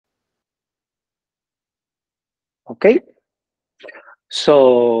Okay,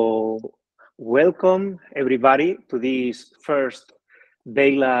 so welcome everybody to this first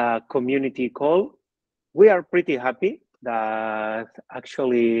Beyla community call. We are pretty happy that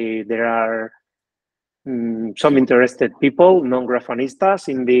actually there are some interested people, non-Grafanistas,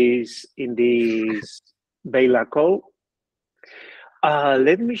 in this Beyla call.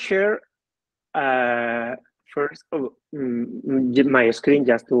 Let me share first my screen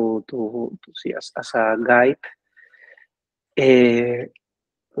just to see as a guide.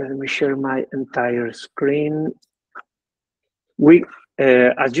 Let me share my entire screen. We,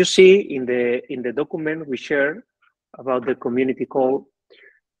 as you see in the document we share about the community call,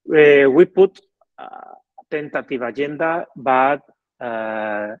 we put a tentative agenda, but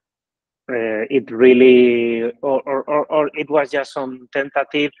it really, or it was just some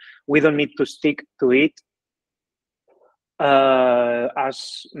tentative. We don't need to stick to it.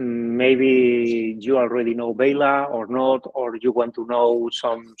 As maybe you already know Beyla or not, or you want to know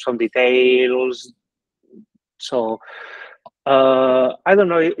some details. So I don't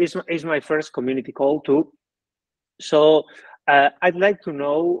know, it's my first community call too. So I'd like to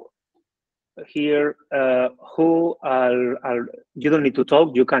know here who are, you don't need to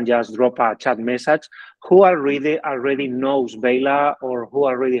talk, you can just drop a chat message, who already knows Beyla, or who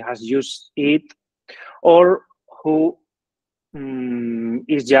already has used it, or who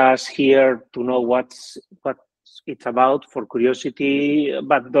is just here to know what it's about for curiosity,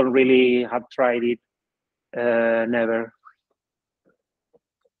 but don't really have tried it, never.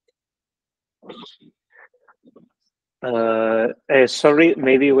 Sorry,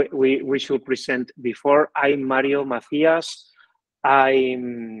 maybe we should present before. I'm Mario Macias.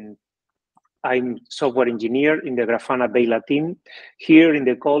 I'm software engineer in the Grafana Beyla team. Here in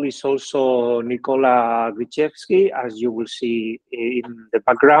the call is also Nikola Grichevsky, as you will see in the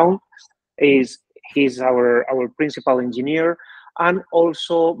background. He's our principal engineer, and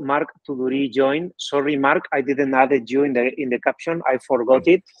also Mark Tuduri joined. Sorry, Mark, I didn't add you in the caption. I forgot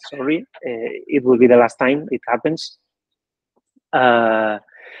it. Sorry, it will be the last time it happens.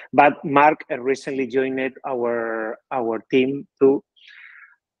 But Mark recently joined our team too.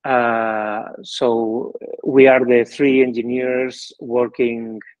 So we are the three engineers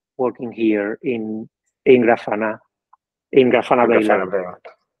working here in Grafana Beyla.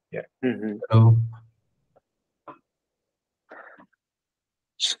 Yeah. Hello.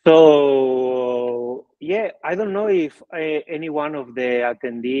 So yeah, I don't know if any one of the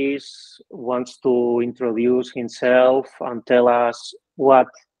attendees wants to introduce himself and tell us what,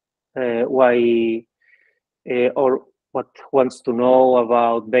 why, or what wants to know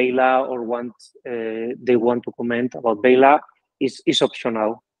about Beyla, or they want to comment about Beyla. Is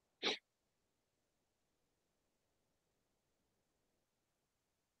optional.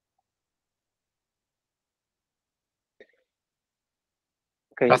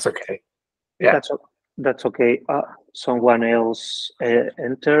 Okay. That's okay. Yeah. That's okay. Someone else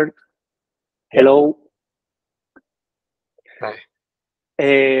entered. Hello. Hi.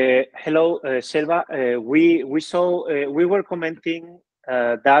 Hello, Selva. We saw, we were commenting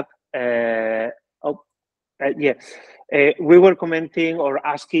that, we were commenting or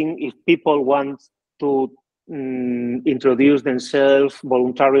asking if people want to introduce themselves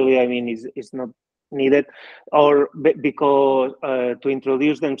voluntarily. I mean, it's not needed, or because to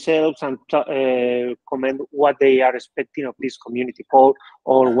introduce themselves and comment what they are expecting of this community call,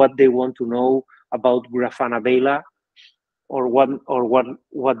 or what they want to know about Grafana Beyla, or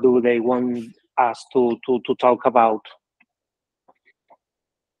what do they want us to talk about.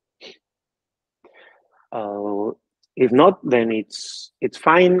 If not, then it's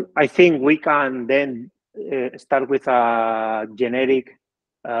fine. I think we can then start with a generic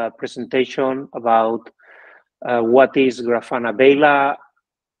presentation about what is Grafana Beyla,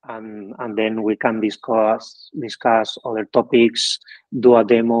 and then we can discuss other topics, do a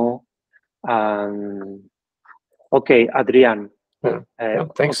demo. Okay, Adrian.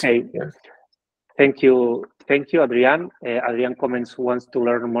 Thanks. Okay. Yeah. Thank you, Adrian. Adrian comments wants to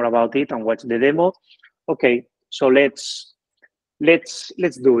learn more about it and watch the demo. Okay, so let's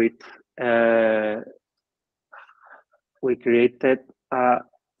do it. We created,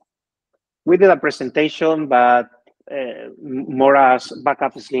 we did a presentation, but more as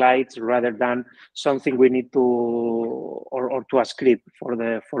backup slides rather than something we need to, or to a script for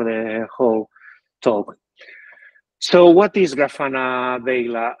the whole talk. So what is Grafana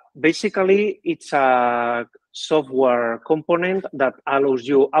Beyla? Basically, it's a software component that allows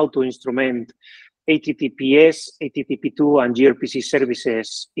you auto-instrument HTTPS, HTTP2, and gRPC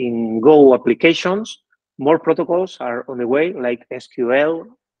services in Go applications. More protocols are on the way, like SQL,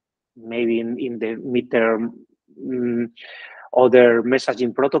 maybe in the midterm other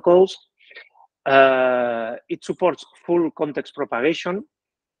messaging protocols. It supports full context propagation,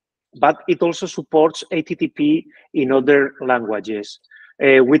 but it also supports HTTP in other languages.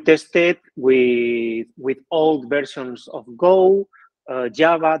 We tested with old versions of Go,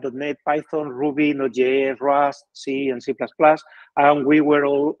 Java, .NET, Python, Ruby, Node.js, Rust, C, and C++, and we were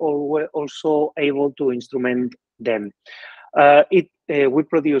also able to instrument them. We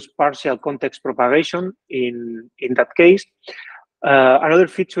produce partial context propagation in that case. Another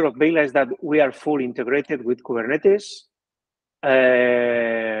feature of Beyla is that we are fully integrated with Kubernetes.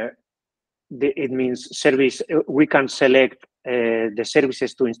 It means service. We can select the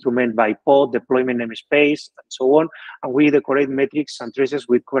services to instrument by pod, deployment namespace, and so on. And we decorate metrics and traces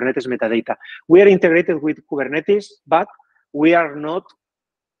with Kubernetes metadata. We are integrated with Kubernetes, but we are not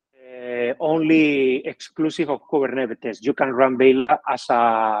only exclusive of Kubernetes. You can run Beyla as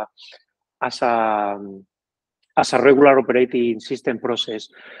a regular operating system process.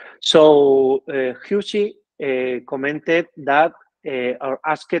 So Hushi commented that or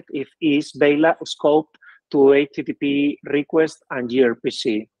asked if is Beyla scoped to HTTP request and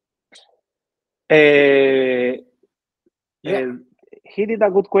gRPC. He did a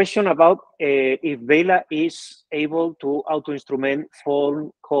good question about if Beyla is able to auto-instrument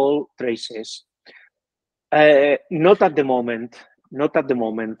phone call traces. Not at the moment. Not at the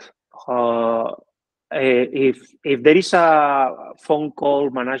moment. If there is a phone call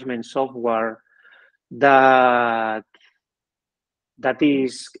management software that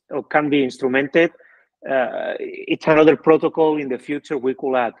is or can be instrumented, it's another protocol in the future we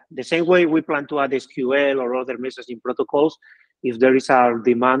could add. The same way we plan to add SQL or other messaging protocols, if there is a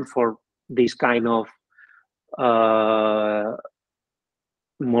demand for this kind of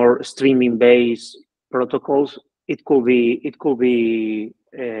more streaming-based protocols, it could be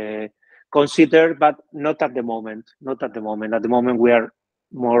considered, but not at the moment. Not at the moment. At the moment, we are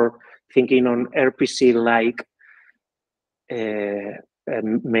more thinking on RPC-like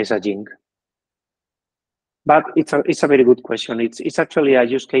messaging. But it's a very good question. It's actually a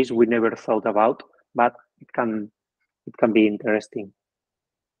use case we never thought about, but it can be interesting.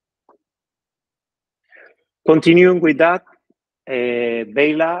 Continuing with that,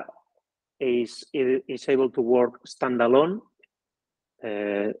 Beyla is able to work standalone,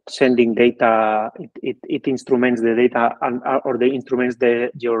 sending data. It instruments the data or the instruments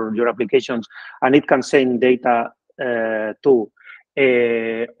your applications, and it can send data to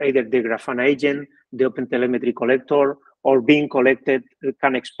either the Grafana agent, the OpenTelemetry collector, or being collected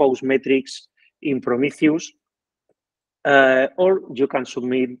can expose metrics in Prometheus, or you can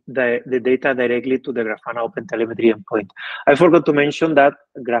submit the data directly to the Grafana OpenTelemetry endpoint. I forgot to mention that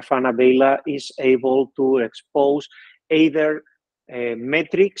Grafana Beyla is able to expose either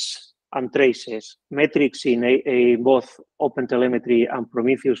metrics and traces, metrics in both OpenTelemetry and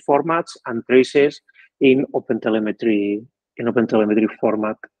Prometheus formats, and traces in OpenTelemetry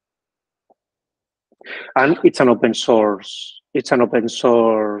format. And it's an open source. It's an open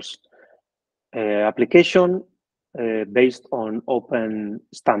source application based on open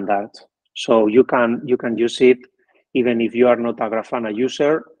standards. So you can use it even if you are not a Grafana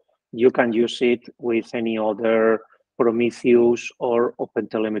user. You can use it with any other Prometheus or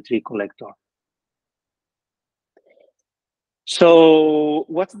OpenTelemetry collector. So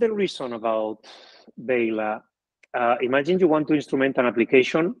what's the reason about Beyla? Imagine you want to instrument an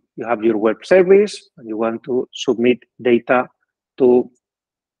application. You have your web service, and you want to submit data to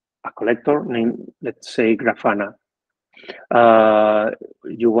a collector named, let's say, Grafana.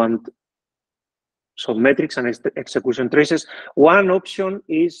 You want some metrics and execution traces. One option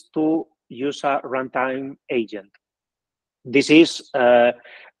is to use a runtime agent. This is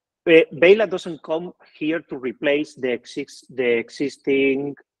Beyla doesn't come here to replace the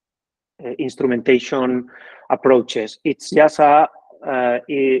existing instrumentation approaches. It's just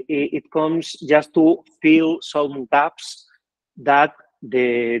it comes just to fill some gaps that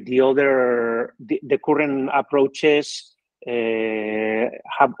the current approaches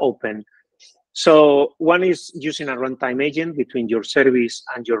have opened. So one is using a runtime agent between your service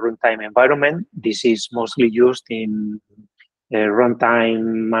and your runtime environment. This is mostly used in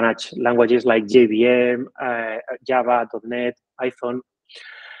runtime managed languages like JVM, Java, .NET, Python.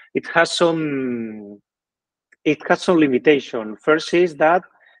 It has some limitation. First is that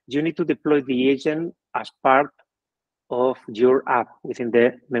you need to deploy the agent as part of your app within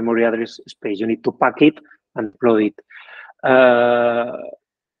the memory address space. You need to pack it and deploy it.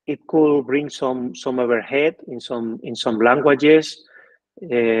 It could bring some overhead in some languages.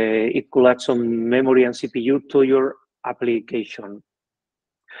 It could add some memory and CPU to your application.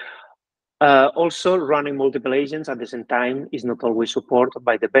 Also, running multiple agents at the same time is not always supported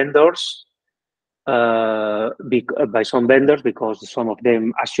by the vendors, by some vendors, because some of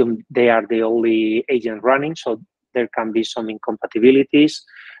them assume they are the only agent running, so there can be some incompatibilities,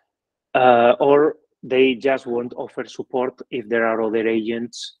 or they just won't offer support if there are other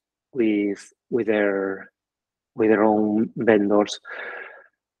agents with their own vendors.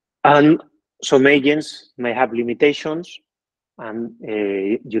 And some agents may have limitations, and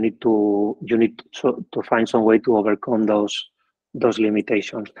you need to find some way to overcome those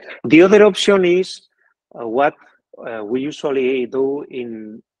limitations. The other option is what we usually do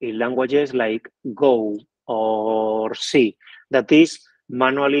in languages like Go or C, that is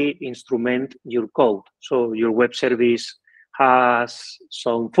manually instrument your code. So your web service has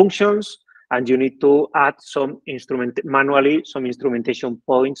some functions, and you need to add some manually some instrumentation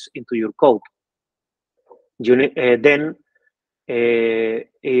points into your code. You need, then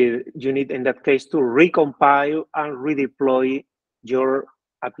you need, in that case, to recompile and redeploy your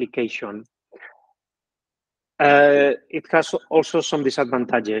application. It has also some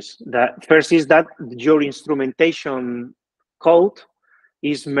disadvantages. The first is that your instrumentation code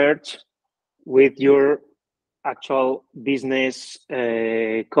is merged with your actual business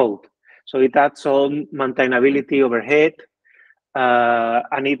code. So it adds some maintainability overhead,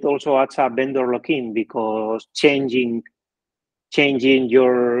 and it also adds a vendor lock-in, because changing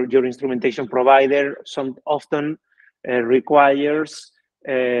your instrumentation provider often requires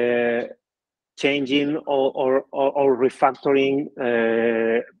changing or refactoring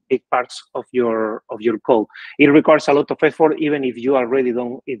big parts of your code. It requires a lot of effort, even if you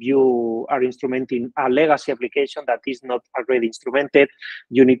if you are instrumenting a legacy application that is not already instrumented.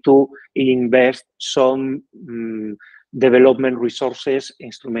 You need to invest some development resources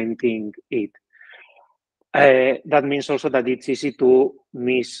instrumenting it. That means also that it's easy to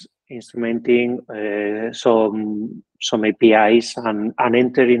miss instrumenting some APIs and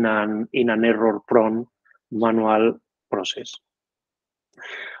enter in an error-prone manual process.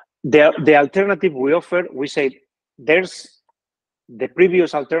 The alternative we offer, we say there's the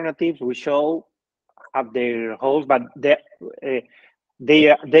previous alternatives we show have their holes, but they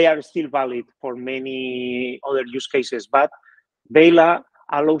are still valid for many other use cases. But Beyla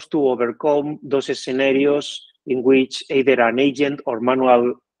allows to overcome those scenarios in which either an agent or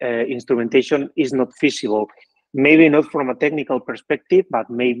manual instrumentation is not feasible. Maybe not from a technical perspective, but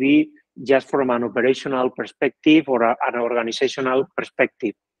maybe just from an operational perspective or an organizational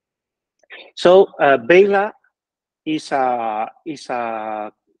perspective. So Beyla is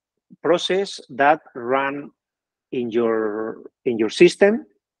a process that runs in your system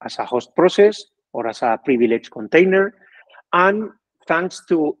as a host process or as a privileged container, and thanks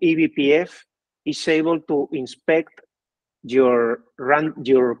to eBPF, is able to inspect your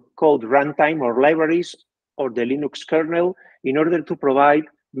code runtime or libraries or the Linux kernel in order to provide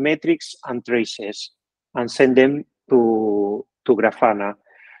metrics and traces and send them to Grafana.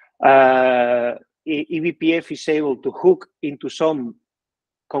 eBPF is able to hook into some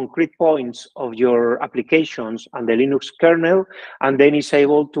concrete points of your applications and the Linux kernel, and then is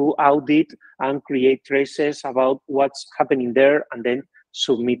able to audit and create traces about what's happening there and then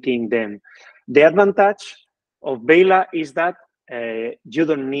submitting them. The advantage of Beyla is that you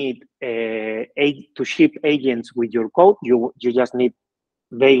don't need to ship agents with your code. You just need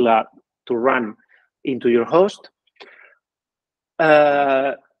Beyla to run into your host.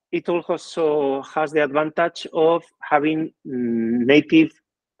 It also has the advantage of having native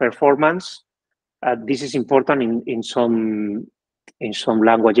performance. This is important in some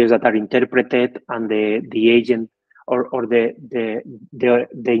languages that are interpreted, and the agent or the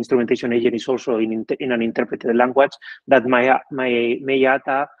instrumentation agent is also in an interpreted language that may add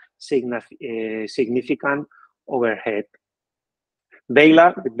a significant overhead.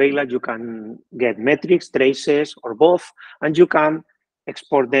 With Beyla, you can get metrics, traces, or both, and you can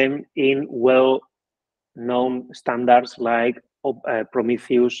export them in well-known standards like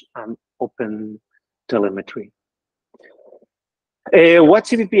Prometheus and OpenTelemetry.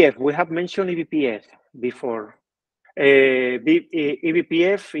 What's eBPF? We have mentioned eBPF before.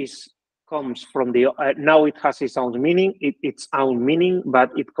 eBPF comes from now it has its own meaning,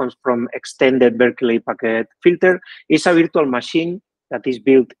 but it comes from extended Berkeley packet filter. It's a virtual machine that is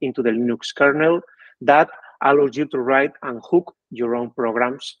built into the Linux kernel that allows you to write and hook your own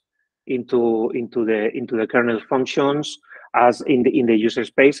programs into the kernel functions as in the user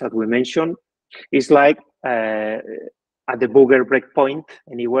space, as we mentioned. It's like at the booger breakpoint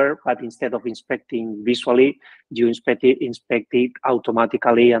anywhere, but instead of inspecting visually, you inspect it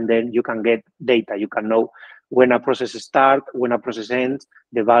automatically, and then you can get data. You can know when a process starts, when a process ends,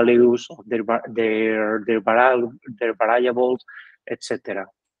 the values of their variables, etc.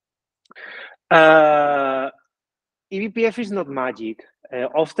 eBPF is not magic.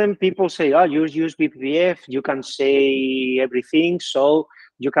 Often people say, oh, you use eBPF, you can say everything, so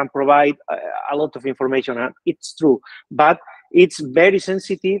you can provide a lot of information. And it's true, but it's very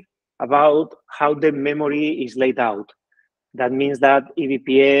sensitive about how the memory is laid out. That means that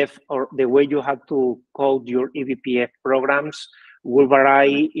eBPF, or the way you have to code your eBPF programs, will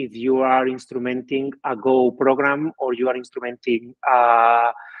vary if you are instrumenting a Go program or you are instrumenting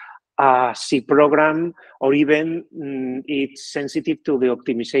a C program, or even it's sensitive to the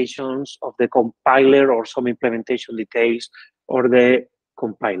optimizations of the compiler or some implementation details or the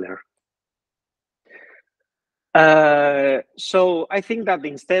compiler. So I think that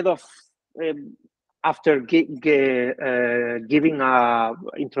instead of after giving an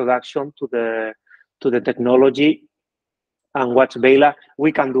introduction to the technology and what's Beyla,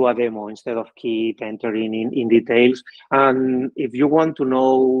 we can do a demo instead of keep entering in details. And if you want to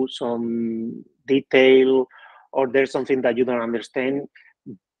know some detail or there's something that you don't understand,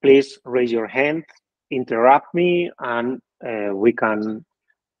 please raise your hand, interrupt me, and we can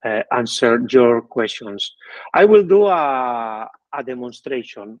answer your questions. I will do a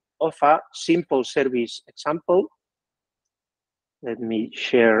demonstration of a simple service example. Let me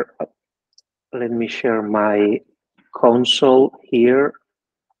share my console here.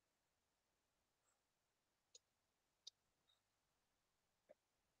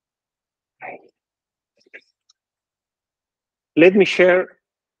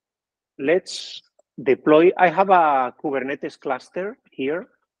 Let's deploy. I have a Kubernetes cluster here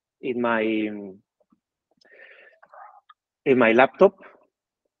in my laptop.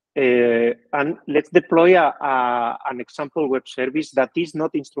 And let's deploy an example web service that is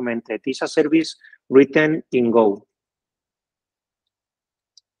not instrumented. It's a service written in Go.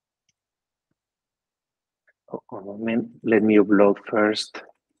 Oh, a moment. Let me upload first.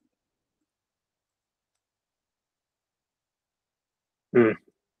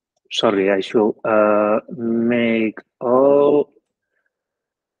 Sorry, I should make all.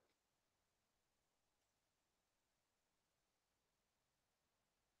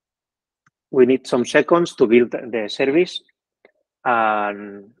 We need some seconds to build the service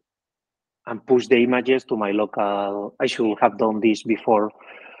and push the images to my local. I should have done this before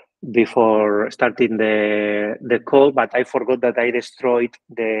starting the call, but I forgot that I destroyed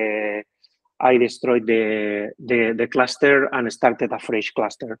the cluster and started a fresh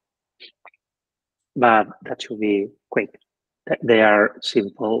cluster. But that should be quick. They are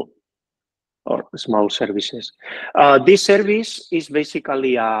simple or small services. This service is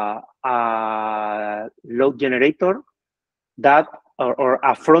basically a load generator that, or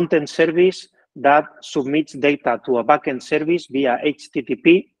a front-end service that submits data to a backend service via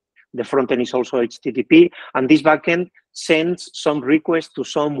HTTP. The front-end is also HTTP, and this backend sends some requests to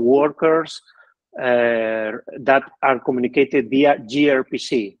some workers that are communicated via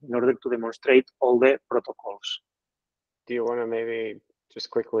gRPC in order to demonstrate all the protocols. Do you want to maybe just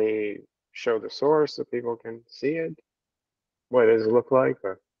quickly show the source so people can see it? What does it look like?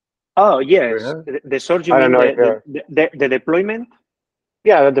 Or? Oh, yes. The source, you mean the deployment?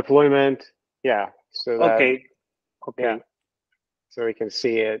 Yeah, the deployment. Yeah. So that, okay. Yeah. So we can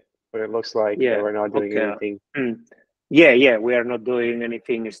see it, what it looks like. Yeah. We're not doing anything. Yeah, we are not doing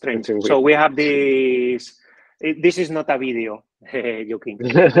anything strange. So we have this. This is not a video, joking.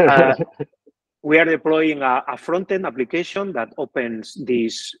 We are deploying a front-end application that opens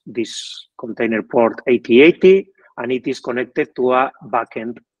this container port 8080, and it is connected to a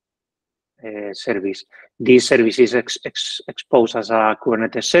backend service. This service is exposed as a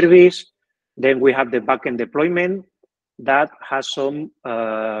Kubernetes service. Then we have the backend deployment that has some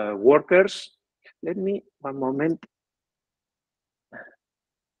workers. Let me, one moment.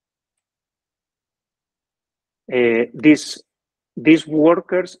 These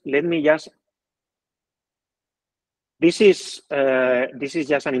workers, let me just, this is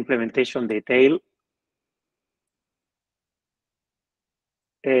just an implementation detail.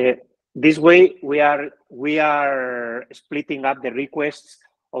 This way, we are splitting up the requests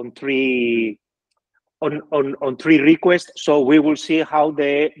on three requests, so we will see how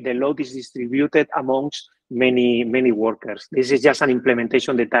the load is distributed amongst many workers. This is just an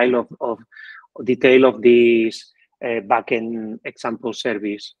implementation detail of this backend example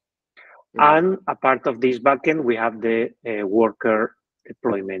service. And a part of this backend, we have the worker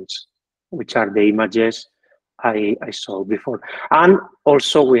deployments, which are the images I saw before. And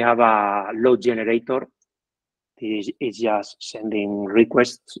also we have a load generator. is just sending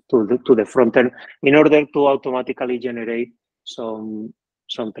requests to the front end in order to automatically generate some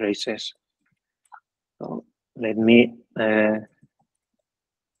traces. So let me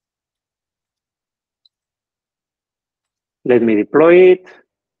deploy it,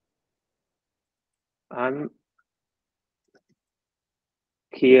 and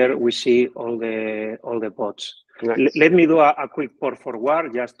here we see all the pods. Nice. Let me do a quick port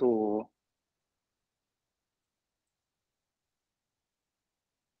forward just to.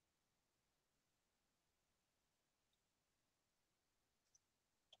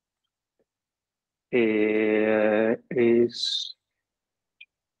 Is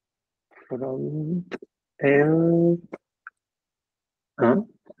front end.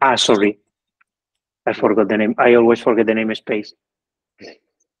 Sorry, I forgot the name. I always forget the namespace.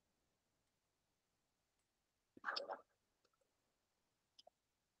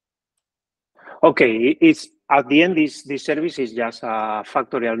 Okay, it's at the end. This service is just a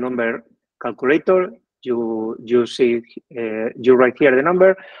factorial number calculator. You see, you write here the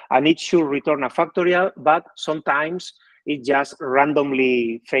number, and it should return a factorial. But sometimes it just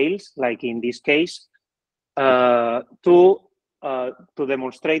randomly fails, like in this case. To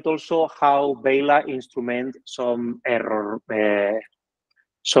demonstrate also how Beyla instrument some error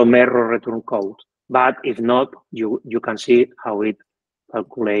return code. But if not, you can see how it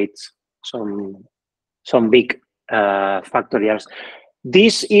calculates some big factorials.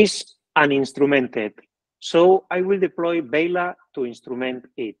 This is uninstrumented, so I will deploy Beyla to instrument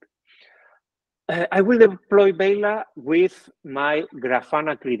it. I will deploy Beyla with my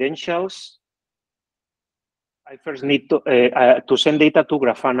Grafana credentials. I first need to send data to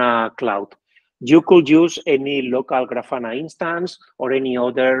Grafana Cloud. You could use any local Grafana instance or any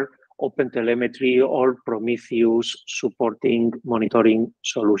other OpenTelemetry or Prometheus supporting monitoring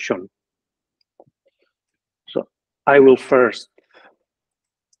solution. So I will first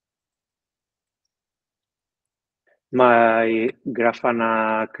my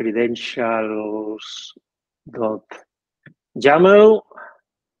Grafana credentials.yaml,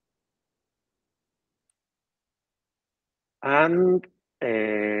 and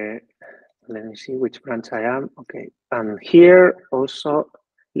let me see which branch I am. Okay, and here also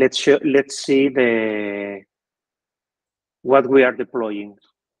let's see what we are deploying.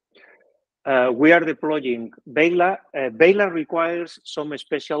 We are deploying Beyla. Beyla requires some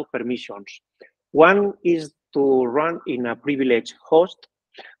special permissions. One is to run in a privileged host,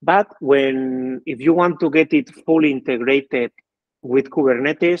 but if you want to get it fully integrated with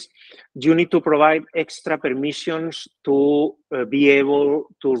Kubernetes, you need to provide extra permissions to be able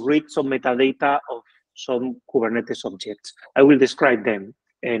to read some metadata of some Kubernetes objects. I will describe them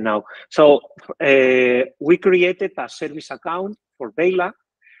now. So we created a service account for Beyla,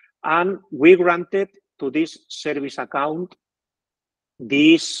 and we granted to this service account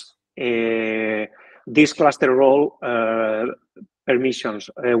this cluster role permissions.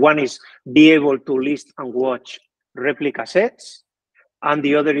 One is be able to list and watch replica sets, and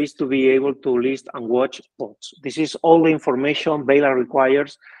the other is to be able to list and watch pods. This is all the information Beyla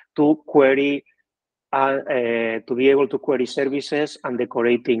requires to query, to be able to query services and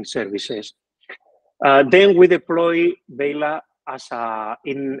decorating services. Then we deploy Beyla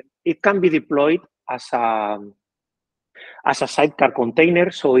it can be deployed as a sidecar container,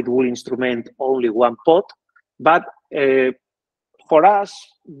 so it will instrument only one pod. But for us,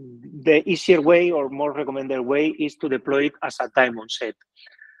 the easier way or more recommended way is to deploy it as a daemon set.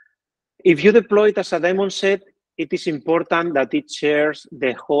 If you deploy it as a daemon set, it is important that it shares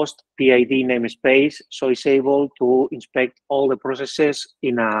the host PID namespace, so it's able to inspect all the processes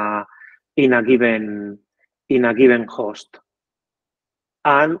in a given host.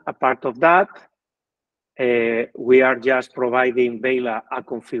 And a part of that, we are just providing Beyla a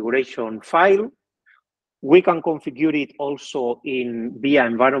configuration file. We can configure it also via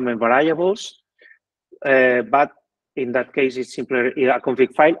environment variables, but in that case, it's simply a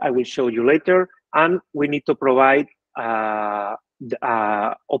config file. I will show you later. And we need to provide the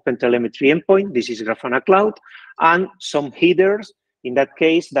OpenTelemetry endpoint. This is Grafana Cloud, and some headers. In that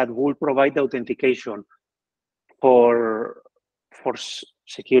case, that will provide the authentication. For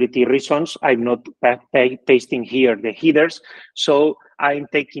security reasons, I'm not pasting here the headers, so I'm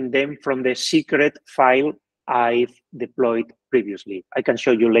taking them from the secret file I've deployed previously. I can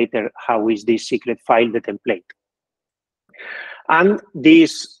show you later how is this secret file the template. And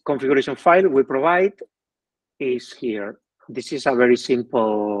this configuration file we provide is here. This is a very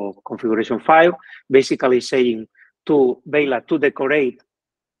simple configuration file, basically saying to Beyla to decorate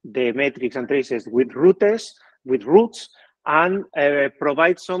the metrics and traces with routes, and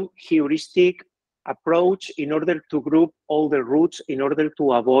provide some heuristic approach in order to group all the routes in order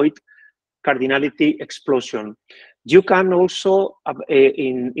to avoid cardinality explosion. You can also,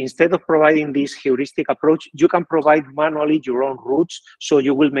 instead of providing this heuristic approach, you can provide manually your own routes. So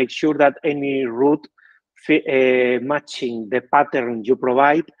you will make sure that any route matching the pattern you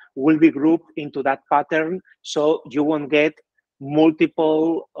provide will be grouped into that pattern. So you won't get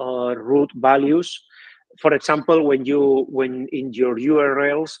multiple route values. For example, when in your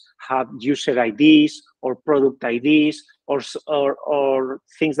URLs have user IDs or product IDs or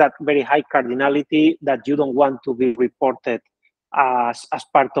things that very high cardinality that you don't want to be reported as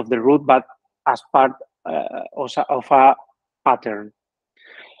part of the route, but as part of a pattern.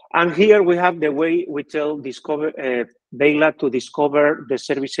 And here we have the way we tell Beyla to discover the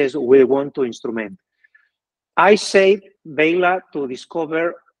services we want to instrument. I say Beyla to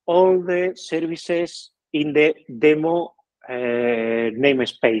discover all the services in the demo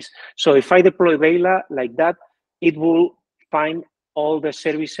namespace. So if I deploy Beyla like that, it will find all the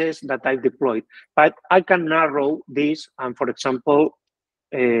services that I've deployed. But I can narrow this and, for example,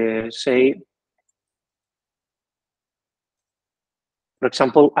 say, for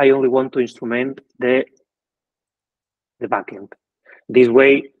example, I only want to instrument the backend. This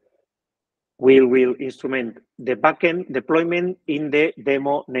way, we will instrument the backend deployment in the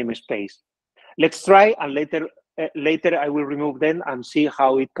demo namespace. Let's try, and later I will remove them and see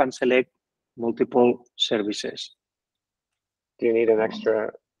how it can select multiple services. Do you need an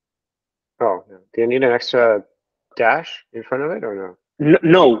extra? Oh, no. Do you need an extra dash in front of it or no?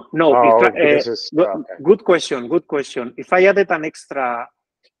 No. Oh, okay. Good question. Good question. If I added an extra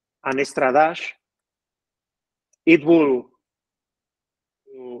dash, it will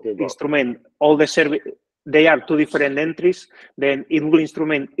instrument all the service. They are two different entries. Then it will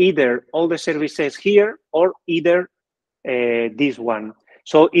instrument either all the services here or either this one.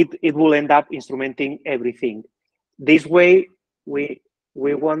 So it will end up instrumenting everything. This way, we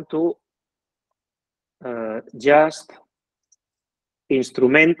want to just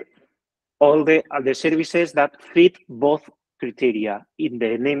instrument all the services that fit both criteria in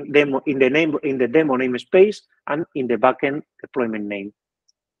the demo namespace and in the backend deployment name.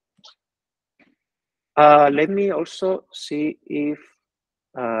 Let me also see if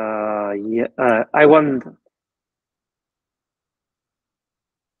I want.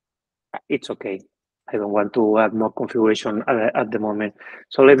 It's okay. I don't want to add more configuration at the moment.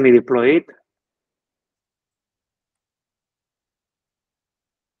 So let me deploy it.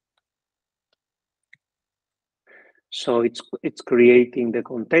 So it's creating the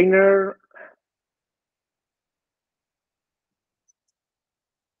container.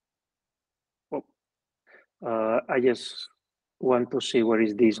 I just want to see where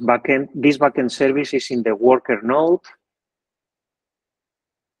is this backend. This backend service is in the worker node.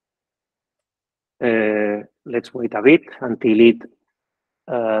 Let's wait a bit until it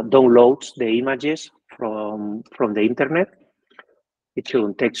downloads the images from the internet. It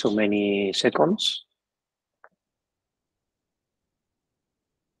shouldn't take so many seconds.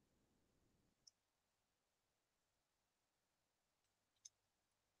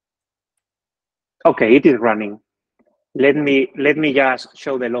 Okay, it is running. Let me just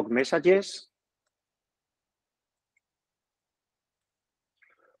show the log messages.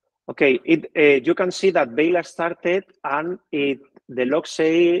 Okay, you can see that Beyla started and the logs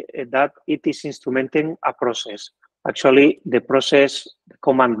say that it is instrumenting a process. Actually, the process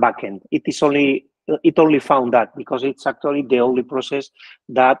command backend. It only found that because it's actually the only process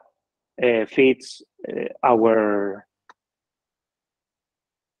that fits our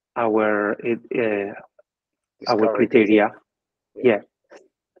criteria. Yeah.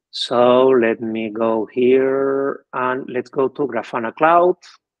 So let me go here and let's go to Grafana Cloud.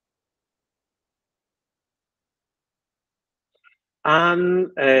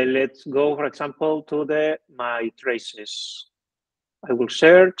 And let's go, for example, to my traces. I will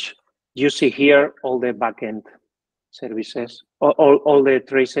search. You see here all the backend services, all the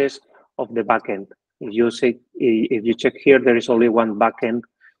traces of the backend. If you check here, there is only one backend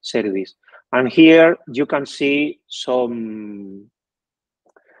service. And here you can see some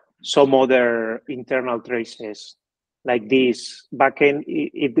other internal traces, like this backend.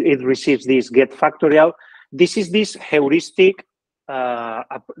 It receives this get factorial. This is this heuristic.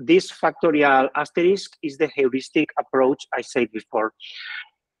 This factorial asterisk is the heuristic approach I said before.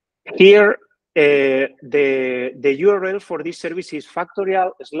 Here, the URL for this service is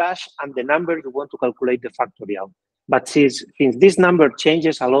factorial / and the number you want to calculate the factorial. But since this number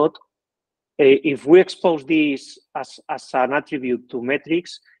changes a lot, If we expose this as an attribute to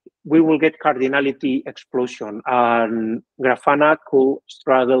metrics, we will get cardinality explosion. And Grafana could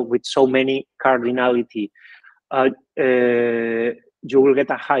struggle with so many cardinality. You will get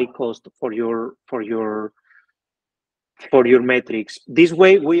a high cost for your metrics. This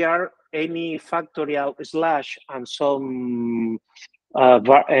way, we are any factorial slash and some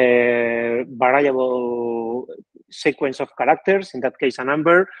variable sequence of characters, in that case a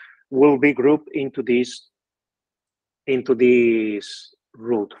number, will be grouped into this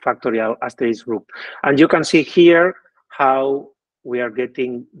root, factorial asterisk root. And you can see here how we are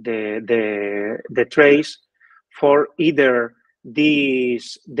getting the trace for either the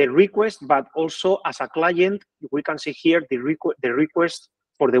request, but also as a client, we can see here the request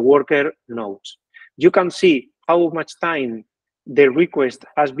for the worker nodes. You can see how much time the request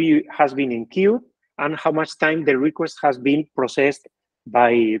has been in queue and how much time the request has been processed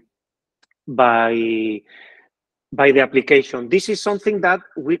by the application. This is something that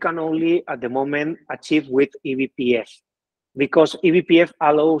we can only at the moment achieve with eBPF, because eBPF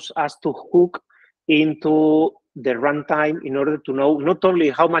allows us to hook into the runtime in order to know not only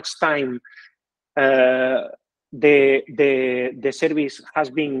how much time the service has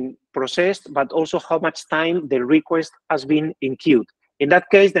been processed, but also how much time the request has been in queued. In that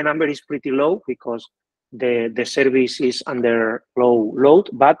case, the number is pretty low because the service is under low load,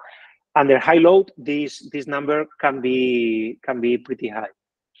 but under high load, this number can be pretty high.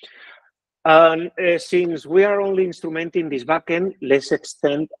 And since we are only instrumenting this backend, let's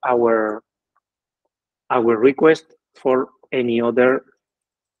extend our request for any other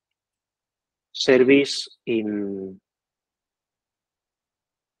service in.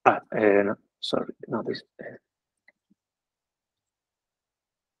 No, sorry, not this.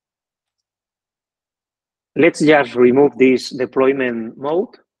 Let's just remove this deployment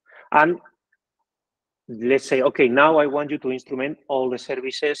mode, and let's say, okay, now I want you to instrument all the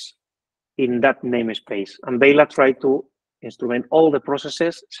services in that namespace. And Beyla try to instrument all the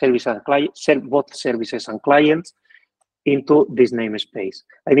processes, service and client, both services and clients, into this namespace.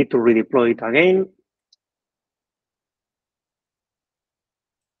 I need to redeploy it again.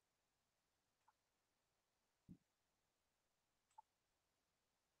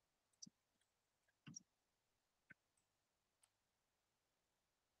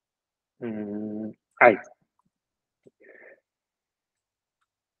 Right.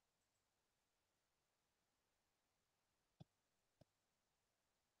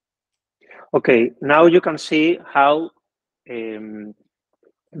 Okay, now you can see how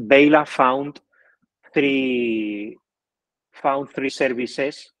Beyla found three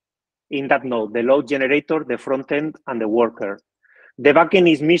services in that node: the load generator, the front end, and the worker. The backend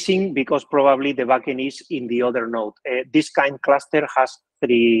is missing because probably the backend is in the other node. This kind cluster has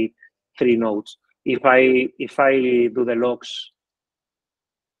three nodes. If I do the logs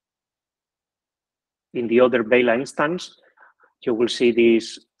in the other Beyla instance, you will see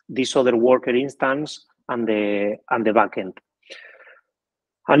this other worker instance and the backend.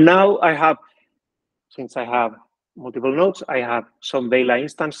 And now I have, since I have multiple nodes, I have some Beyla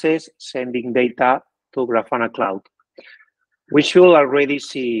instances sending data to Grafana Cloud. We should already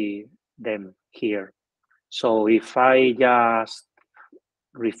see them here. So if I just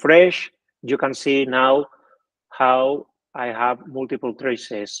refresh, you can see now how I have multiple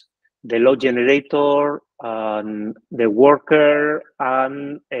traces: the load generator, the worker,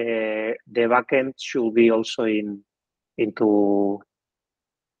 and the backend should be also in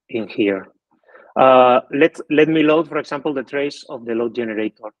here. Let me load, for example, the trace of the load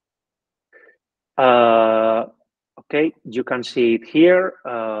generator. Okay, you can see it here.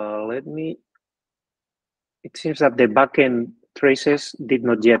 It seems that the backend traces did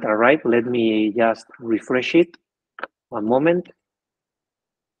not yet arrive. Let me just refresh it. One moment.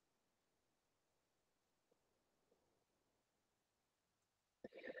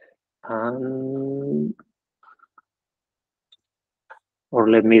 Or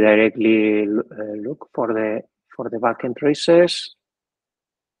let me directly look for the backend traces.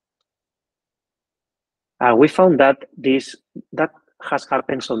 We found that that has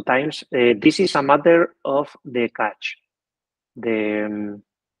happened sometimes. This is a matter of the cache.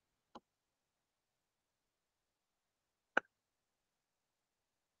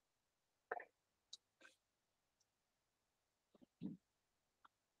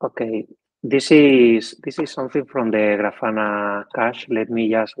 Okay, this is something from the Grafana cache. Let me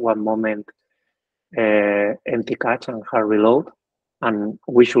just one moment empty cache and hard reload, and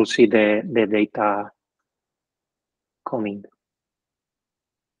we should see the data coming.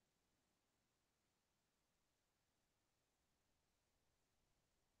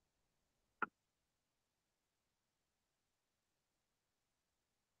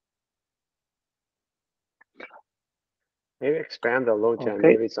 Maybe expand the loadgen. Okay.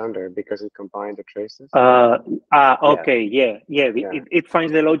 Maybe it's under because it combined the traces. Okay, yeah. Yeah. It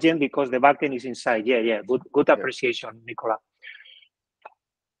finds the login because the backend is inside. Yeah. Good appreciation, Nicola.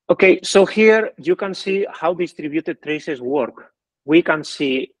 Okay, so here you can see how distributed traces work. We can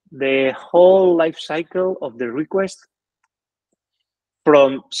see the whole life cycle of the request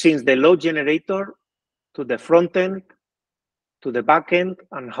since the load generator to the front end to the backend,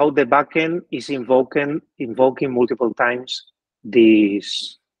 and how the backend is invoking multiple times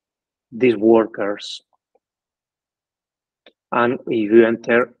these workers. And if you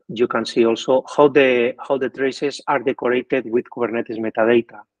enter, you can see also how the traces are decorated with Kubernetes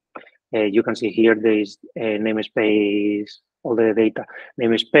metadata. You can see here there is a namespace, all the data,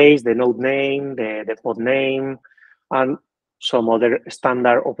 namespace, the node name, the pod name, and some other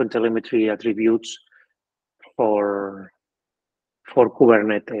standard OpenTelemetry attributes for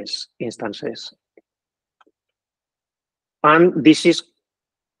Kubernetes instances. And this is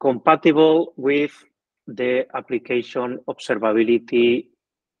compatible with the application observability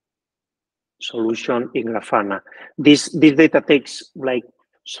solution in Grafana. This data takes like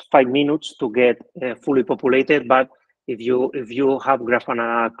 5 minutes to get fully populated, but if you have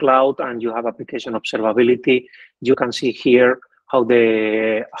Grafana Cloud and you have application observability, you can see here how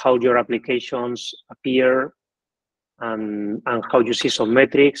your applications appear and how you see some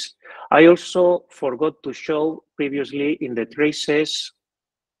metrics. I also forgot to show previously in the traces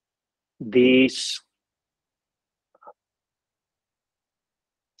this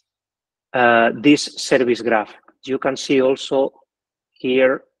service graph. You can see also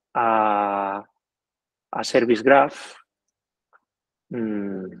here a service graph.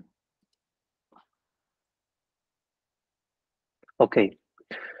 Okay,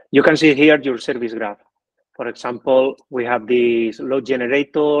 you can see here your service graph. For example, we have this load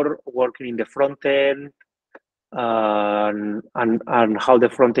generator working in the front end, and how the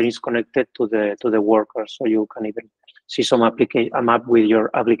front end is connected to the worker. So you can even see some a map with your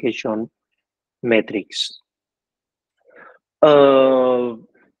application metrics.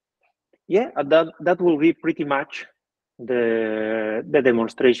 Yeah, that will be pretty much the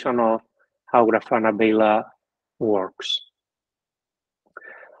demonstration of how Grafana Beyla works.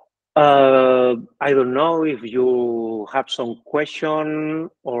 I don't know if you have some question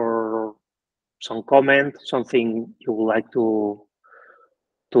or some comment, something you would like to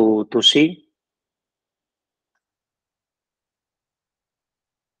see.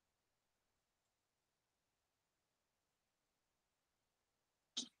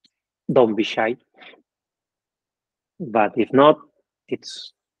 Don't be shy. But if not,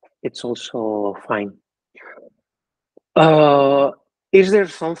 it's also fine. Is there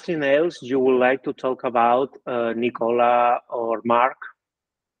something else you would like to talk about, Nicola or Mark?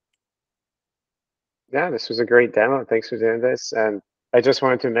 Yeah, this was a great demo. Thanks for doing this. And I just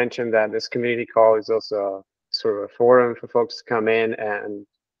wanted to mention that this community call is also sort of a forum for folks to come in and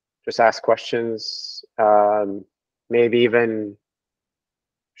just ask questions, maybe even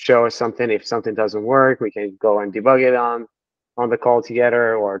show us something. If something doesn't work, we can go and debug it on the call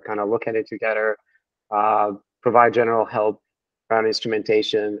together, or kind of look at it together, provide general help around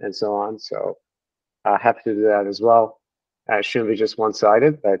instrumentation and so on. So happy to do that as well. It shouldn't be just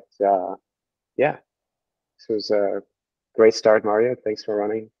one-sided, but yeah, this was a great start, Mario. Thanks for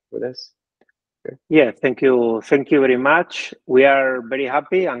running with us. Okay. Yeah, thank you very much. We are very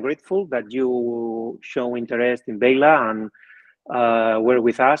happy and grateful that you show interest in Beyla and were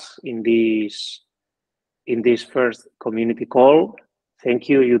with us in this first community call. Thank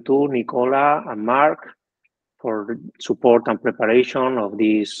you too, Nicola and Mark, for support and preparation of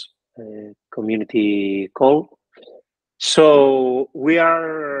this community call. So we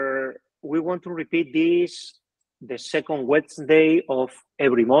want to repeat this the second Wednesday of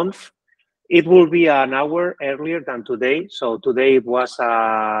every month. It will be an hour earlier than today. So today it was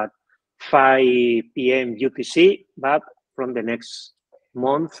at 5 p.m. UTC, but from the next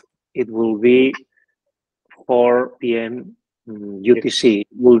month, it will be 4 p.m. UTC. It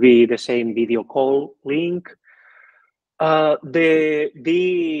will be the same video call link.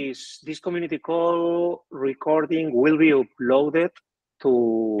 This community call recording will be uploaded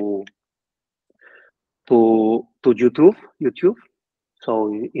to YouTube.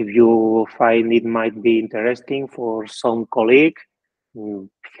 So if you find it might be interesting for some colleague,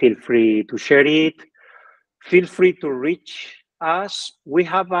 feel free to share it. Feel free to reach us. We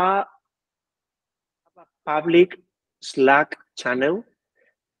have a public Slack channel.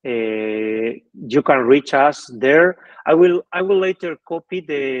 You can reach us there. I will later copy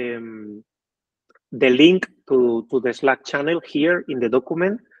the link to the Slack channel here in the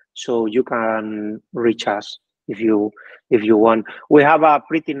document, so you can reach us if you want. We have a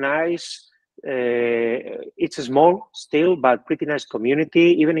pretty nice, it's small still, but pretty nice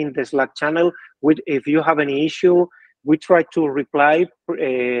community, even in the Slack channel. If you have any issue, we try to reply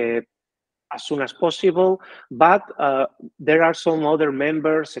as soon as possible, but there are some other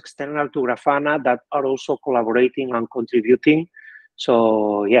members external to Grafana that are also collaborating and contributing.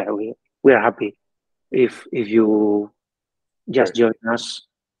 So yeah, we are happy if you just join us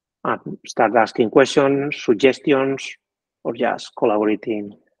and start asking questions, suggestions, or just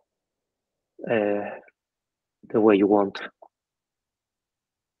collaborating the way you want.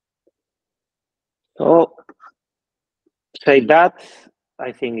 So say that,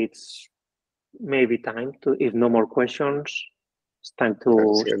 I think it's maybe time to, if no more questions, it's time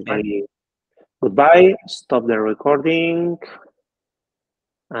to say goodbye, stop the recording,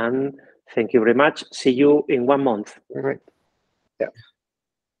 and thank you very much. See you in 1 month. All right. Yeah.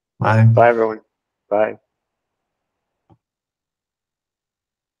 Bye. Bye, everyone. Bye.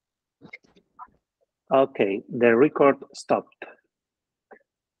 Okay, the record stopped.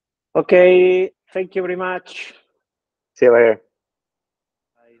 Okay, thank you very much. See you later.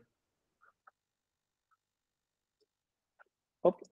 Bye. Oh.